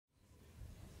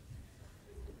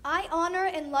I honor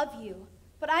and love you,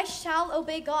 but I shall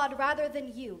obey God rather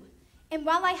than you. And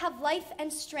while I have life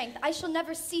and strength, I shall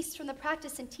never cease from the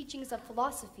practice and teachings of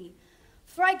philosophy.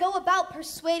 For I go about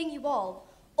persuading you all,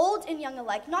 old and young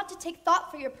alike, not to take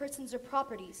thought for your persons or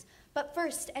properties, but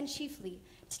first and chiefly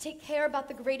to take care about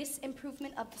the greatest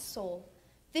improvement of the soul.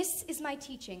 This is my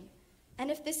teaching,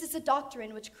 and if this is a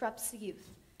doctrine which corrupts the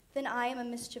youth, then I am a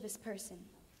mischievous person.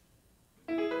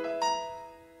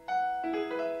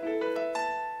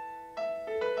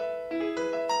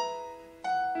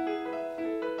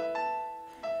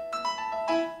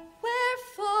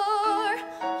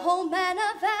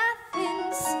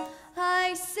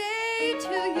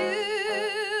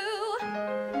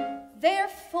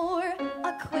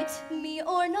 Me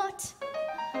or not,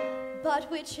 but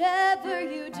whichever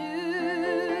you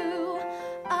do,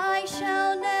 I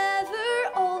shall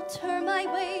never alter my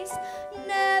ways,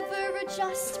 never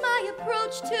adjust my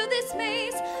approach to this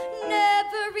maze,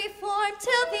 never reform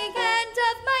till the end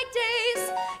of my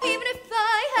days, even if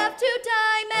I have to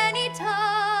die many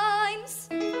times.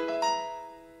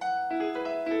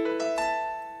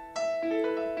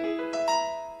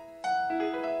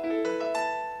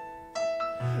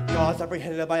 Gods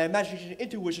apprehended by imagination,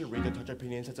 intuition, reason, touch,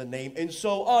 opinion, sense, a name, and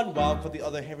so on. While for the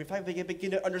other hand, we find they can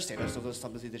begin to understand us, so there's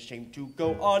something that's shame to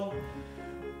go on.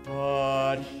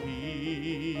 But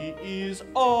he is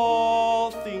all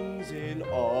things in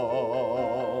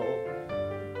all,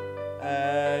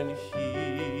 and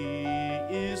he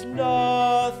is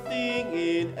nothing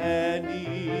in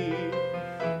any.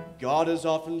 God is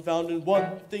often found in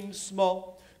one thing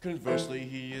small, conversely,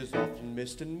 he is often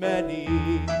missed in many.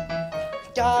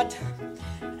 God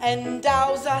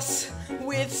endows us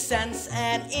with sense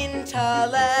and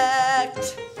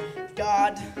intellect.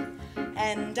 God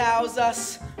endows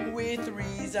us with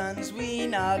reasons we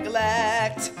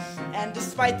neglect. And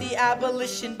despite the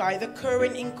abolition by the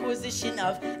current inquisition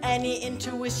of any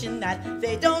intuition that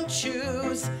they don't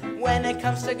choose, when it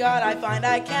comes to God, I find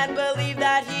I can't believe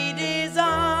that he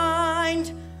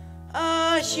designed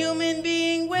a human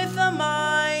being with a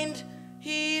mind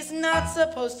he's not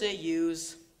supposed to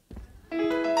use.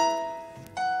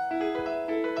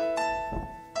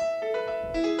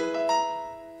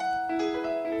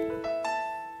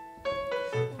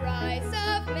 Rise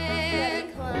of man,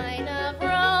 the decline of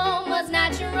Rome was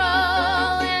natural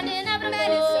and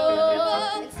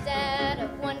inevitable. Instead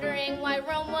of wondering why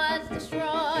Rome was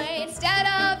destroyed, instead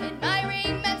of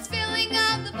admiring men's filling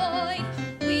of the void,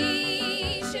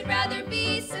 we should rather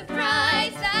be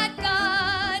surprised that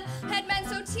God had men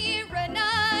so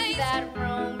tyrannized, that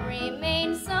Rome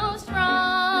remained so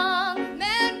strong.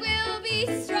 Man will be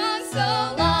strong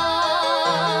so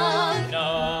long.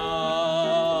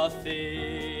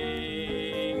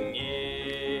 Nothing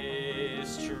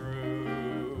is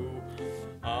true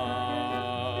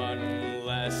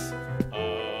unless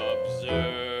observed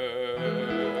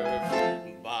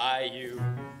by you.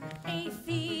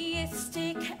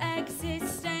 Atheistic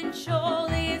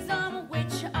existentialism,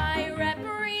 which I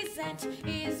represent,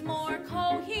 is more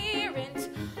coherent.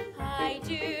 I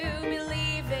do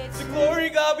believe it. The glory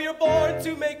God we are born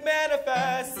to make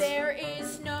manifest. There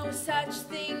is no such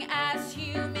thing as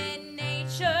human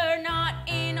nature, not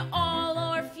in all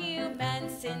or few men,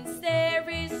 since there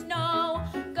is no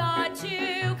God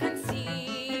to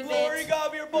conceive The glory it.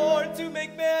 God we are born to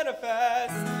make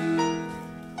manifest.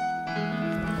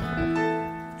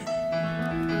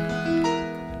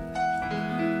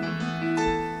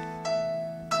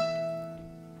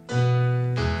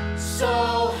 So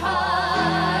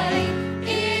high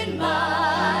in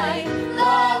my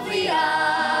lovely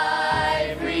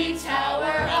ivory tower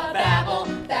of Babel,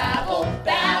 Babel,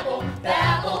 Babel,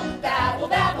 Babel, Babel,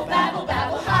 Babel, Babel,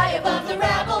 Babel, high above the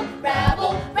rabble,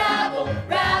 rabble, rabble, rabble,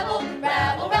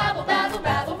 rabble, rabble, rabble,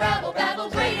 rabble, rabble, rabble,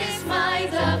 great is my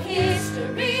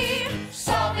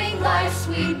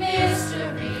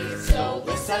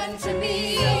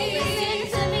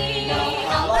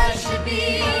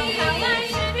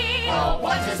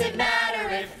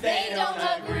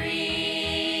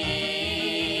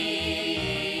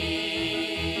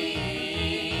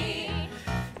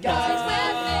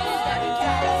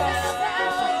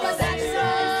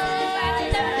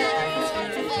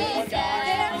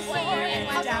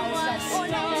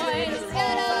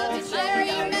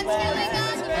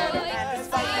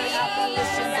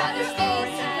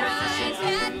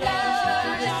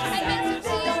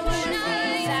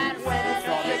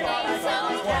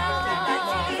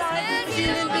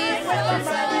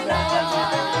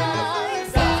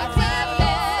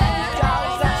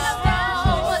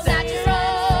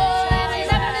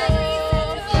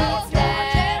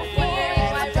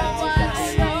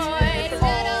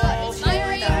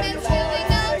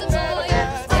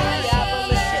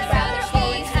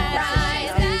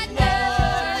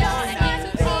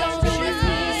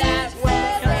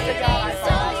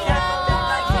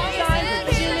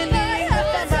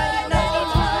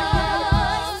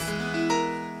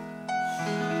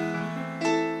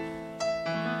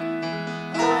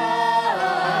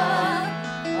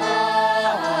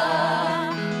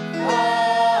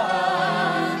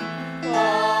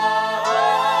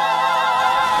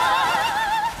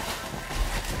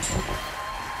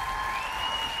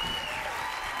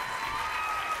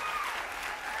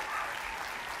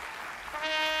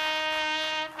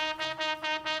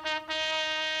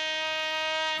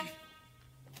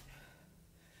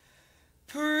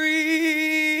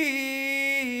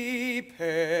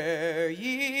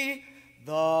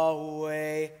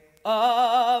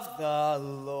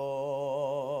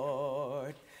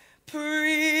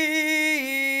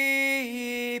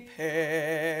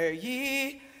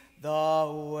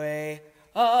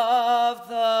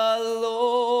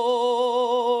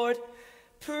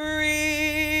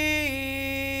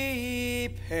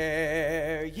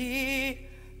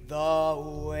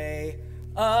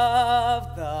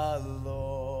of the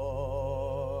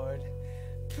Lord.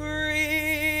 Prepare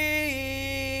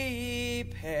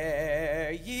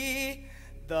ye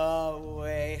the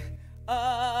way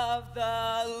of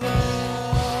the Lord.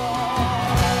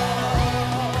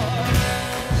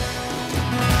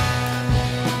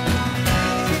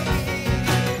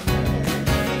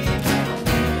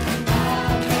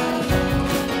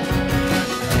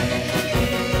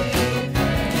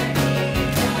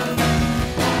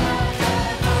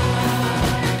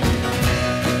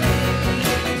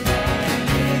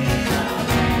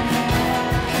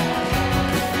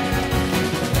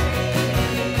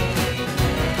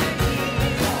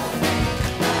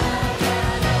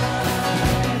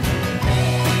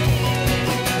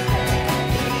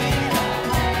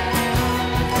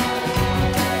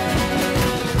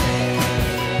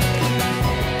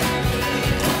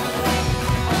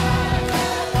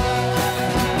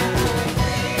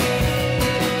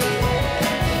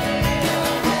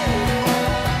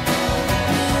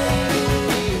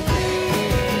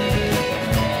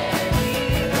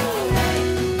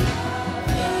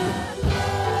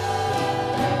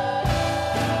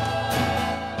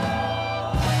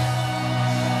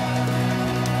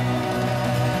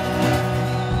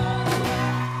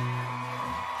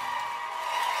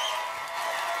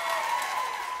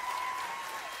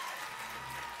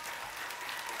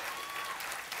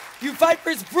 You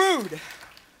viper's brood!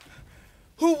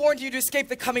 Who warned you to escape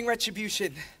the coming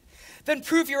retribution? Then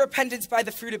prove your repentance by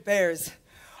the fruit it bears.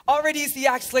 Already is the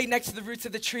axe laid next to the roots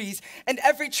of the trees, and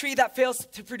every tree that fails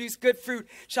to produce good fruit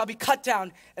shall be cut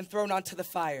down and thrown onto the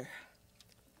fire.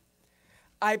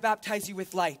 I baptize you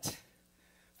with light,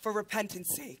 for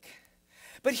repentance' sake.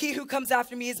 But he who comes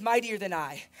after me is mightier than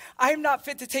I. I am not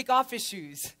fit to take off his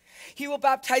shoes. He will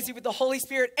baptize you with the Holy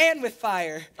Spirit and with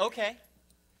fire. Okay.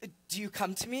 Do you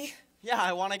come to me? Yeah,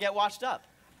 I want to get washed up.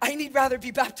 I need rather be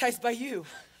baptized by you.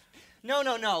 No.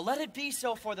 Let it be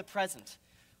so for the present.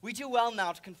 We do well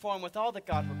now to conform with all that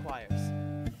God requires.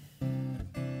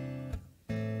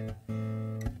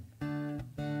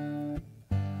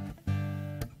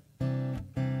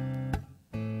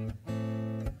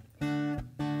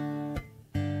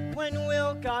 When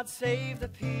will God save the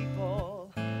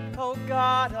people? Oh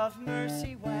God of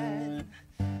mercy, when?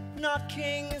 Not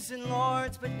kings and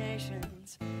lords, but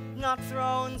nations. Not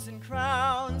thrones and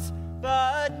crowns,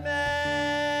 but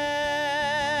men.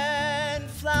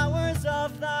 Flowers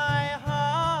of thy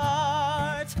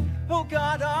heart, oh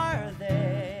God, are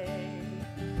they?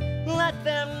 Let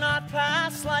them not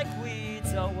pass like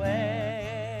weeds away.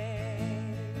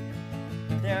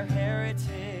 Their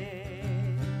heritage,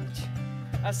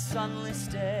 a sunless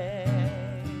day.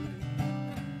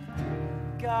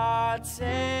 God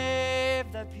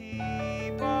save the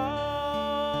people.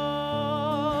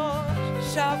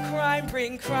 Shall crime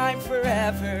bring crime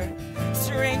forever?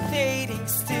 Strength aiding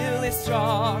still is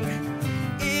strong.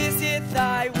 Is it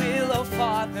thy will, O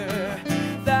Father,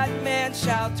 that man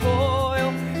shall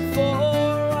toil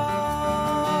for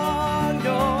wrong?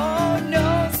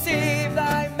 No, save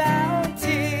thy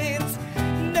mountains,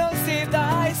 no, save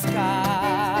thy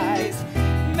skies.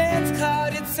 Man's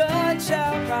clouded sun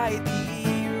shall bright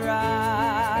thee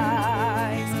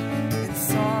rise, and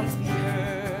songs be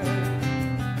heard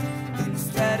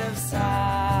instead of sighs.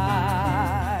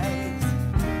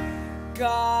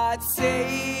 God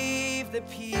save the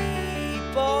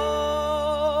people.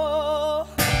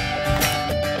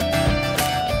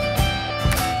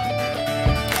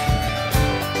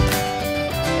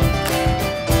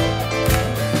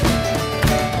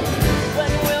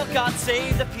 When will God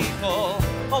save the people?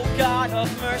 Oh God of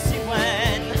mercy,